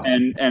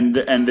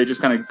 and they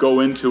just kind of go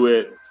into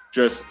it.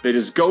 They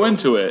just go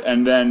into it,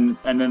 and then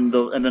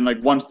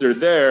like once they're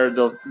there,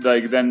 they'll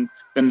like then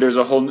there's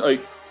a whole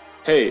like,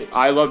 hey,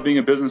 I love being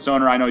a business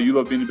owner. I know you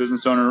love being a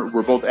business owner.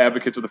 We're both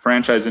advocates of the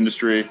franchise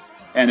industry,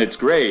 and it's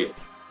great.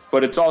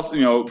 But it's also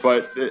it's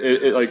like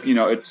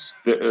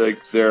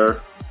there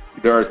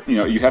are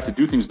you have to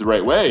do things the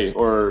right way,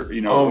 or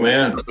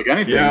like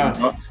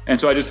anything. And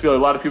so I just feel a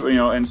lot of people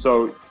and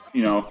so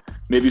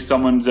maybe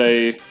someone's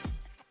an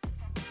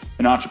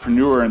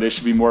entrepreneur and they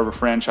should be more of a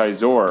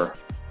franchisor.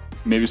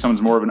 Maybe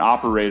someone's more of an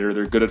operator.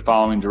 They're good at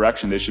following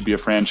direction. They should be a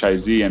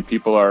franchisee, and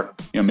people are,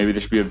 maybe they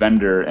should be a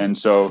vendor. And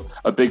so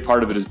a big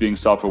part of it is being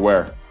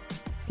self-aware.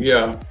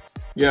 And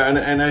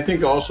I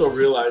think also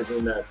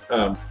realizing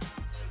that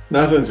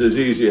nothing's as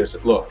easy as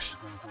it looks.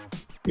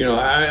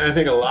 I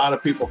think a lot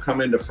of people come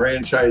into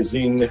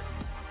franchising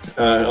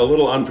a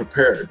little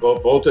unprepared,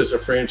 both as a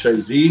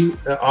franchisee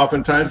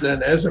oftentimes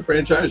and as a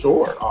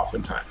franchisor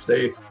oftentimes.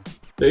 They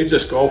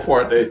just go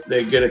for it.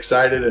 They get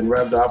excited and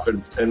revved up,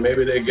 and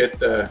maybe they get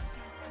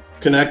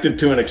connected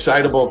to an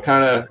excitable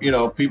kind of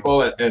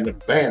people,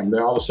 and bam,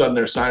 all of a sudden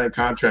they're signing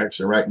contracts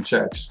and writing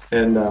checks.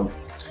 And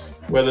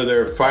whether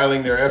they're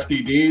filing their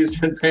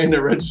FDDs and paying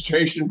their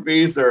registration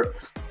fees, or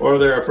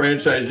they're a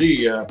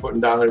franchisee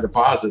putting down their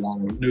deposit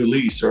on a new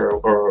lease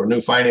or a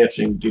new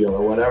financing deal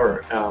or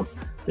whatever.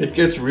 It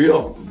gets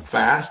real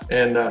fast.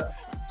 And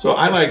so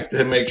I like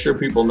to make sure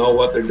people know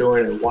what they're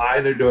doing and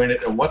why they're doing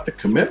it and what the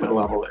commitment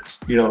level is.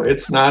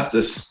 It's not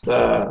just,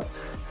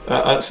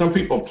 some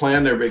people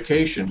plan their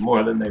vacation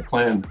more than they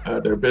plan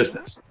their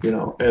business,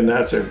 and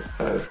that's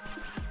a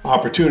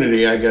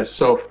opportunity, I guess.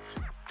 So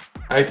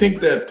I think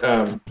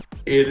that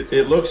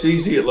it looks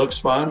easy, it looks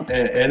fun,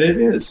 and it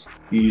is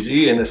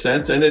easy in a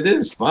sense, and it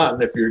is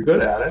fun if you're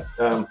good at it,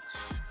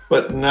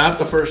 but not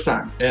the first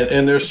time.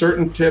 And there's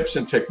certain tips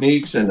and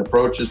techniques and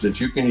approaches that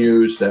you can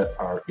use that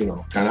are,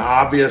 kind of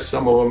obvious,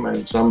 some of them,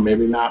 and some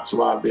maybe not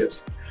so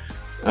obvious.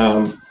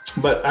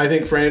 But I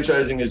think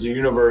franchising is a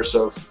universe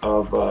of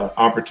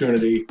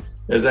opportunity,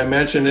 as I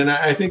mentioned, and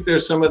I think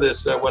there's some of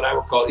this, what I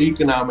would call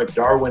economic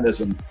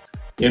Darwinism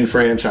in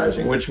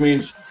franchising, which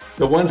means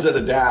the ones that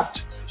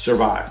adapt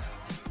survive.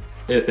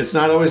 It's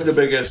not always the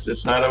biggest,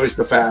 it's not always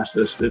the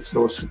fastest. It's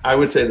those, I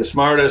would say, the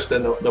smartest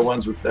and the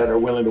ones that are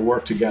willing to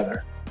work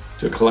together,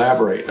 to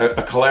collaborate.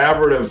 A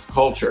collaborative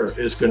culture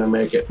is going to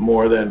make it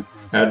more than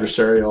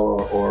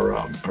adversarial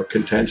or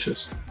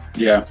contentious.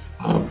 Yeah.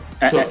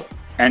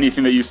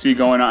 Anything that you see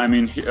going on, I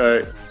mean,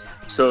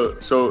 so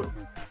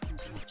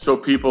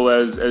people,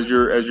 as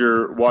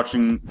you're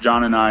watching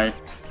John and I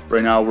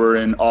right now, we're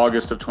in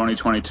August of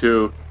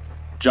 2022.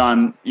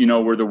 John,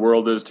 where the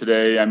world is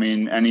today. I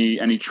mean,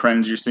 any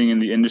trends you're seeing in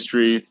the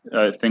industry,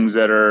 things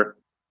that are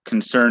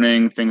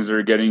concerning, things that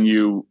are getting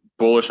you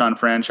bullish on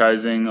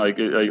franchising? Like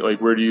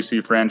where do you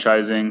see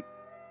franchising,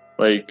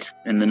 like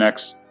in the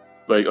next,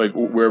 like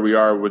where we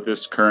are with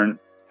this current?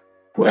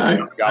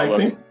 Well,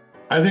 I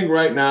think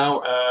right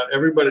now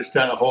everybody's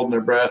kind of holding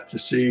their breath to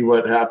see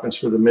what happens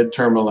for the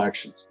midterm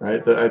elections.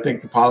 Right, I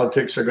think the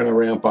politics are going to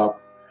ramp up.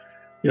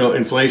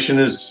 Inflation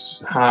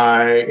is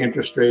high,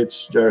 interest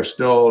rates are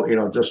still,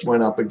 just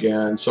went up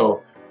again.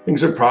 So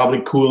things are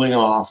probably cooling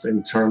off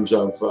in terms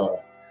of,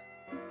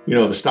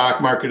 the stock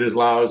market is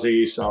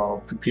lousy,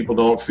 so people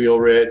don't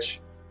feel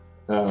rich.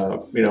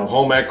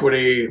 Home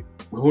equity,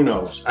 who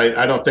knows?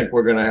 I don't think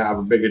we're going to have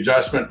a big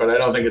adjustment, but I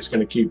don't think it's going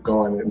to keep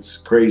going as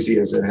crazy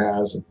as it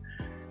has.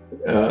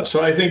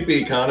 So I think the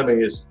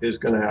economy is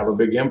going to have a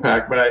big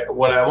impact. But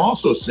what I'm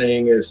also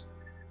seeing is,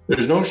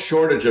 there's no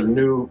shortage of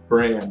new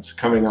brands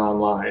coming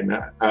online.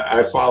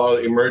 I follow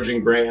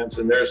emerging brands,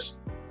 and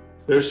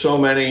there's so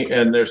many,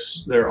 and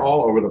they're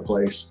all over the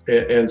place.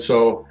 And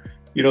so,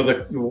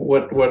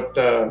 what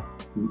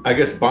I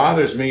guess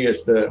bothers me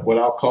is what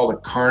I'll call the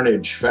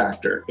carnage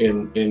factor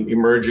in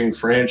emerging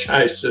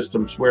franchise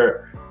systems,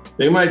 where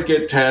they might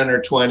get 10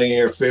 or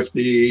 20 or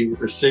 50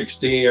 or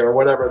 60 or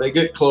whatever. They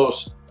get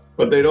close,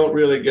 but they don't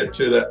really get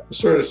to that. It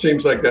sort of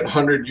seems like that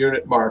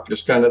 100-unit mark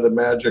is kind of the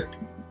magic,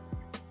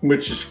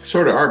 which is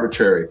sort of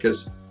arbitrary,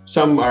 because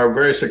some are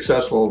very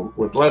successful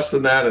with less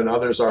than that, and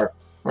others are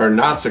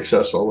not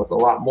successful with a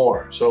lot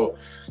more. So,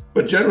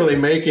 but generally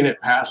making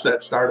it past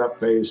that startup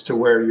phase to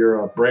where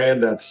you're a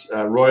brand that's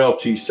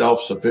royalty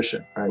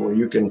self-sufficient, right? Where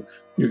you can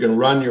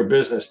run your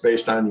business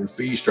based on your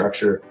fee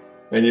structure,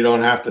 and you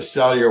don't have to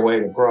sell your way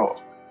to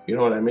growth. You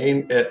know what I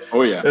mean?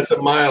 Oh yeah. That's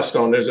a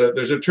milestone. There's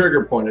a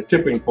trigger point, a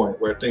tipping point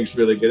where things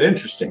really get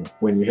interesting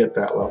when you hit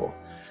that level.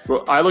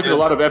 Well, I look at a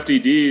lot of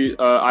FDD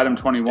item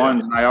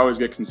 21s, and I always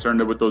get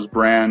concerned with those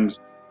brands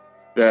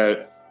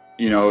that,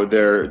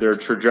 their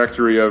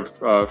trajectory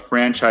of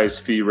franchise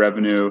fee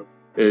revenue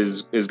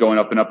is going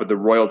up and up, but the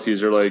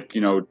royalties are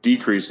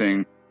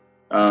decreasing.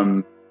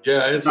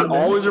 It's not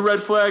always a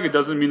red flag. It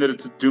doesn't mean that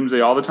it's doomsday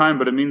all the time,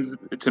 but it means,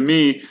 to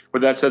me, what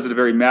that says at a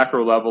very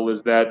macro level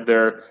is that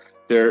they're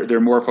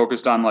more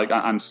focused on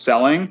on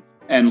selling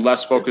and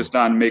less focused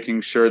on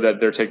making sure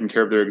that they're taking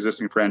care of their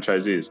existing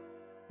franchisees.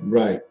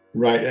 Right.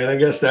 And I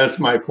guess that's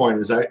my point,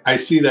 is I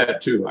see that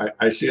too.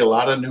 I see a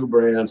lot of new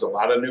brands, a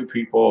lot of new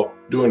people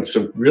doing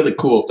some really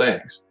cool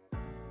things.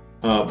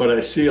 But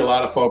I see a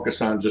lot of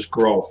focus on just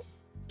growth,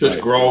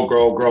 just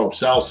grow,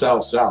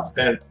 sell.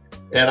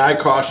 And I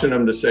caution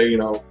them to say,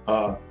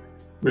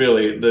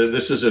 really,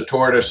 this is a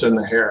tortoise and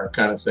the hare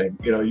kind of thing.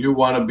 You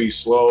want to be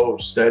slow,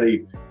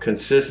 steady,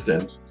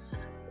 consistent,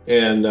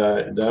 and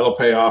that'll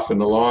pay off in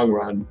the long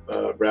run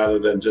rather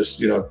than just,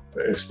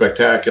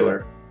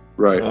 spectacular.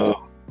 Right.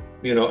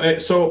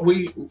 So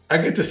I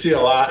get to see a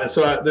lot. And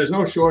so there's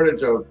no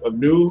shortage of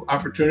new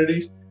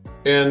opportunities,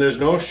 and there's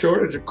no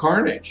shortage of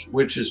carnage,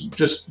 which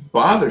just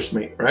bothers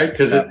me, right?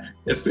 Because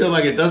it feels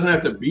like it doesn't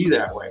have to be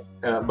that way.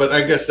 But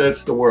I guess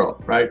that's the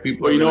world, right?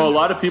 People. Well, a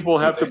lot of people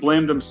have to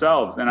blame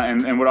themselves.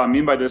 And what I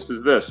mean by this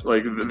is this,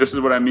 this is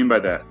what I mean by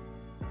that.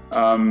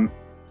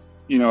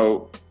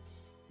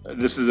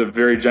 This is a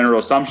very general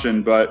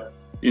assumption, but,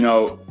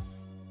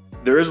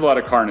 there is a lot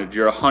of carnage.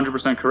 You're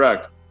 100%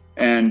 correct.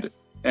 And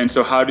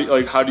so how do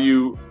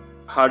you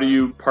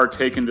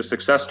partake in the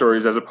success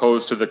stories as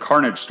opposed to the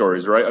carnage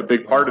stories, right? A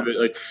big part of it,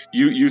 like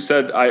you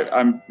said,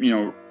 I'm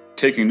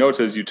taking notes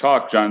as you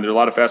talk, John. There's a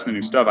lot of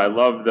fascinating stuff. I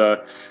love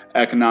the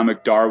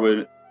economic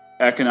Darwinism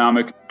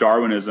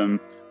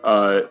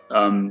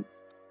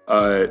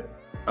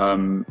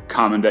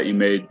comment that you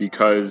made,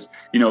 because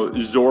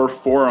Zor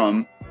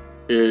Forum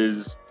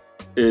is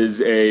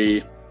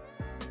a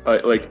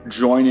like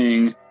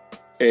joining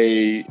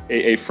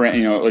a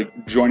friend,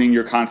 like joining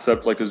your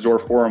concept like a Zor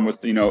Forum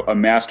with a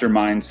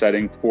mastermind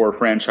setting for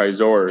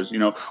franchisors,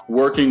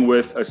 working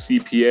with a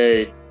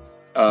CPA,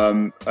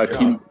 team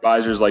of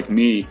advisors like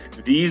me.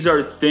 These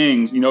are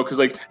things, because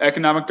like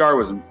economic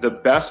Darwinism, the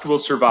best will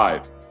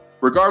survive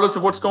regardless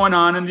of what's going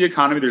on in the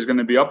economy. There's going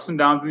to be ups and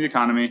downs in the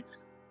economy,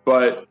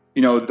 but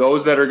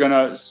those that are going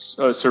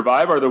to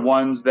survive are the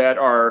ones that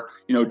are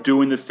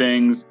doing the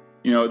things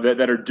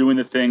that are doing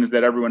the things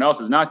that everyone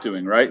else is not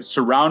doing, right?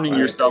 Surrounding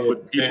yourself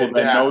with people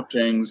that know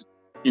things,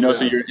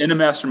 so you're in a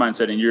mastermind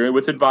setting, you're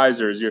with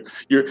advisors,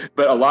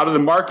 but a lot of the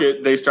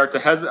market, they start to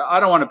hesitate. I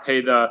don't want to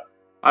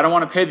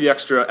pay the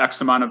extra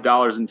X amount of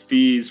dollars in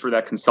fees for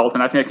that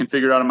consultant. I think I can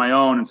figure it out on my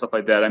own and stuff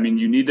like that. I mean,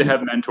 you need to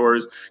have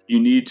mentors. You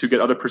need to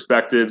get other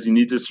perspectives. You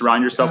need to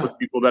surround yourself with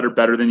people that are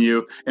better than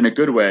you in a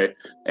good way.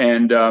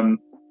 And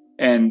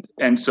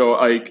so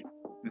like,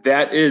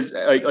 that is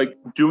like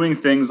doing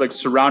things like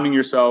surrounding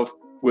yourself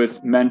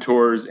with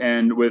mentors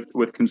and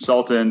with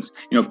consultants,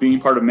 being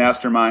part of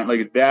mastermind,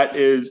 like that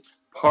is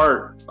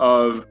part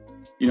of,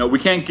 we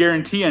can't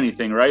guarantee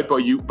anything, right?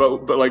 But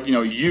like,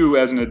 you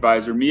as an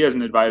advisor, me as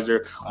an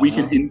advisor, we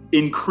can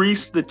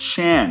increase the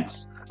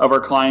chance of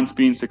our clients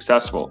being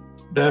successful.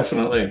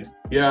 Definitely.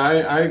 Yeah,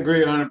 I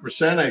agree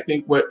 100%. I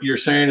think what you're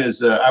saying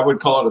is, I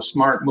would call it a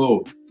smart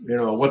move.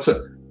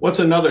 What's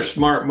another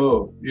smart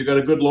move? You got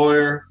a good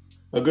lawyer,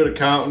 a good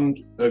accountant,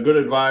 a good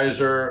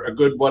advisor, a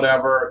good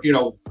whatever,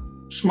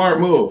 smart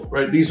move,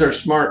 right? These are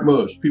smart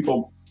moves.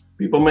 People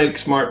make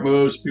smart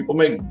moves. People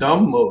make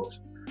dumb moves.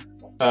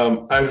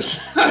 I've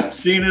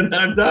seen it and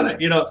I've done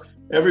it.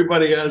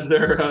 Everybody has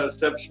their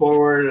steps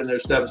forward and their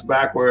steps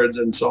backwards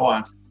and so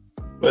on.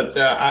 But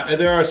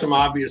there are some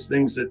obvious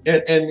things that,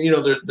 and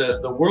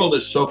the world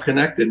is so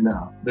connected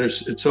now.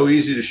 It's so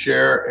easy to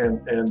share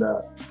and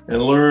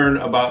learn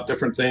about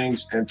different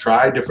things and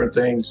try different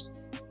things.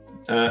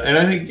 And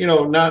I think,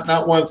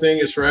 not one thing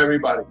is for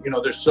everybody.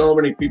 There's so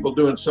many people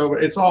doing so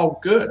many. It's all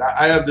good.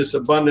 I have this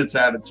abundance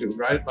attitude,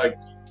 right? Like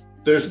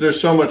there's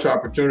so much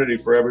opportunity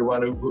for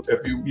everyone.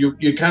 If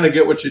you kind of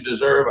get what you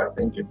deserve, I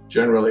think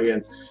generally,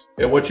 and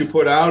what you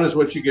put out is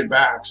what you get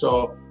back.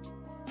 So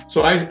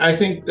I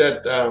think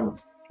that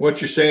what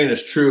you're saying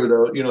is true,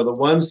 though. The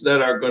ones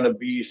that are going to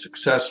be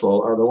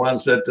successful are the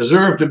ones that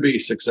deserve to be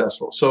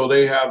successful. So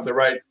they have the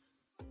right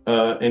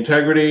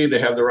integrity, they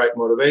have the right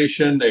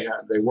motivation, they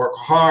work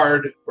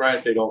hard,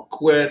 right? They don't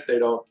quit, they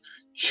don't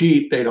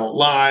cheat, they don't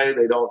lie,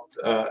 they don't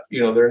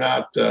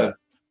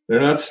they're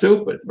not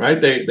stupid,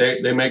 right?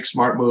 They make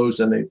smart moves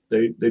and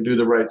they do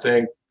the right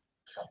thing,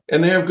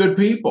 and they have good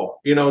people.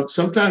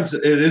 Sometimes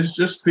it is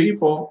just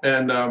people,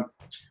 and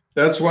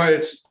that's why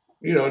it's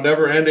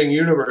never-ending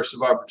universe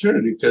of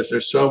opportunity, because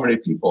there's so many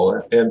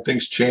people and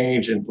things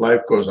change and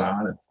life goes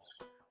on. And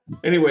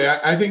anyway,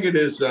 I think it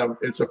is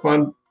it's a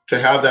fun to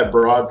have that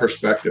broad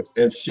perspective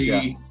and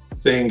see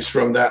things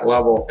from that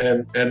level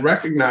and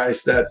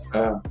recognize that,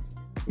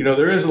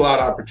 there is a lot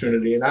of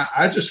opportunity. And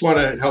I just want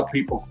to help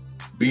people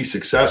be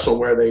successful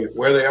where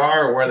they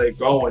are or where they're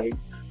going.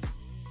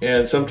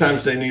 And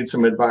sometimes they need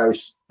some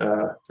advice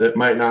that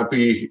might not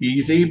be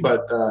easy,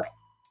 but,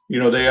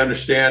 they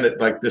understand it,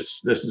 like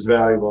this is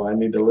valuable. I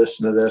need to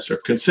listen to this or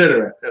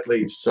consider it at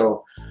least.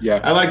 So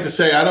I like to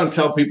say, I don't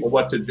tell people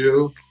what to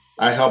do.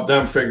 I help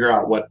them figure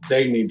out what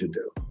they need to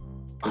do.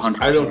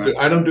 100%.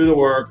 I don't do the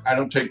work. I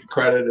don't take the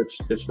credit.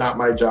 It's not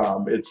my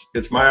job.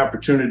 It's my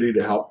opportunity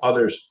to help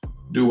others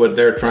do what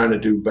they're trying to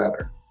do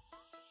better.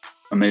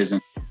 Amazing.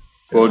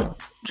 Well,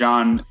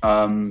 John,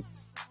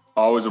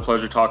 always a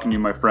pleasure talking to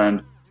you, my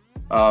friend.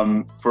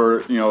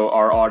 For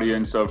our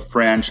audience of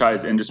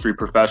franchise industry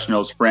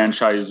professionals,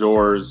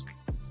 franchisors,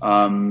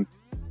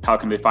 how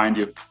can they find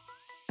you?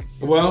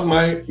 Well,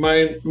 my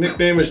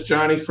nickname is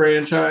Johnny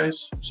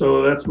Franchise,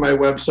 so that's my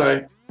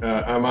website.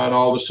 I'm on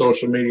all the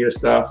social media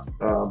stuff.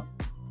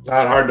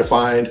 Not hard to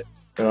find.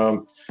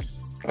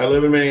 I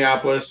live in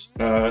Minneapolis.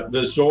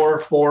 The Zor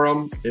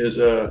Forum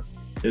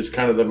is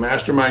kind of the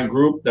mastermind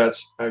group.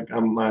 That's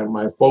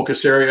my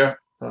focus area.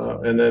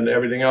 And then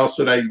everything else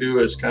that I do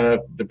is kind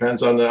of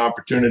depends on the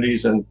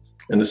opportunities and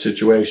the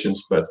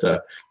situations. But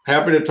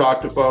happy to talk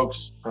to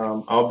folks.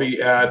 I'll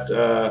be at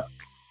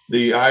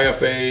the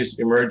IFA's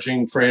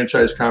Emerging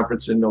Franchise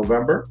Conference in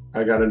November.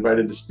 I got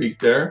invited to speak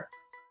there.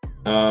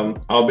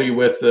 I'll be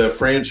with the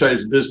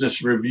Franchise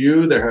Business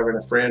Review. They're having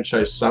a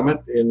franchise summit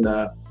in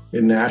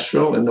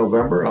Nashville in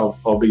November.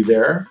 I'll be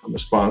there. I'm a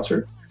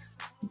sponsor.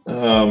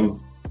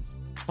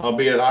 I'll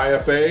be at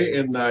IFA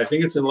in I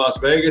think it's in Las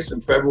Vegas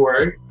in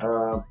February.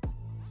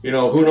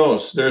 Who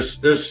knows?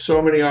 There's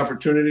so many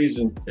opportunities,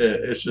 and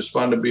it's just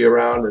fun to be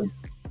around. And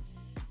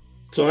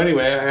so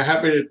anyway, I'm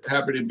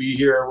happy to be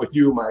here with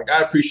you, Mike.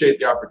 I appreciate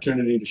the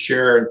opportunity to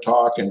share and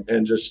talk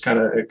and just kind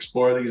of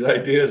explore these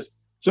ideas.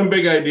 Some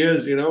big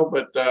ideas,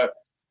 but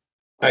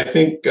I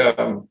think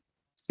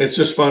it's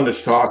just fun to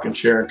talk and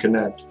share and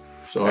connect.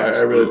 So I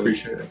really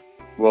appreciate it.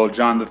 Well,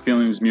 John, the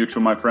feeling is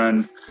mutual, my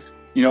friend.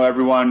 You know,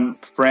 everyone,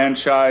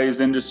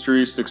 franchise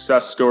industry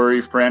success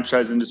story,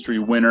 franchise industry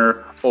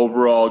winner,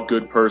 overall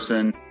good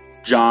person,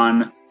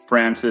 John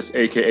Francis,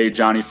 aka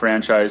Johnny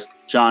Franchise.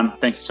 John,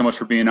 thank you so much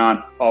for being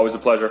on. Always a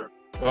pleasure.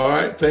 All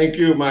right. Thank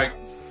you, Mike.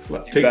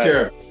 Take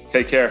care.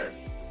 Take care.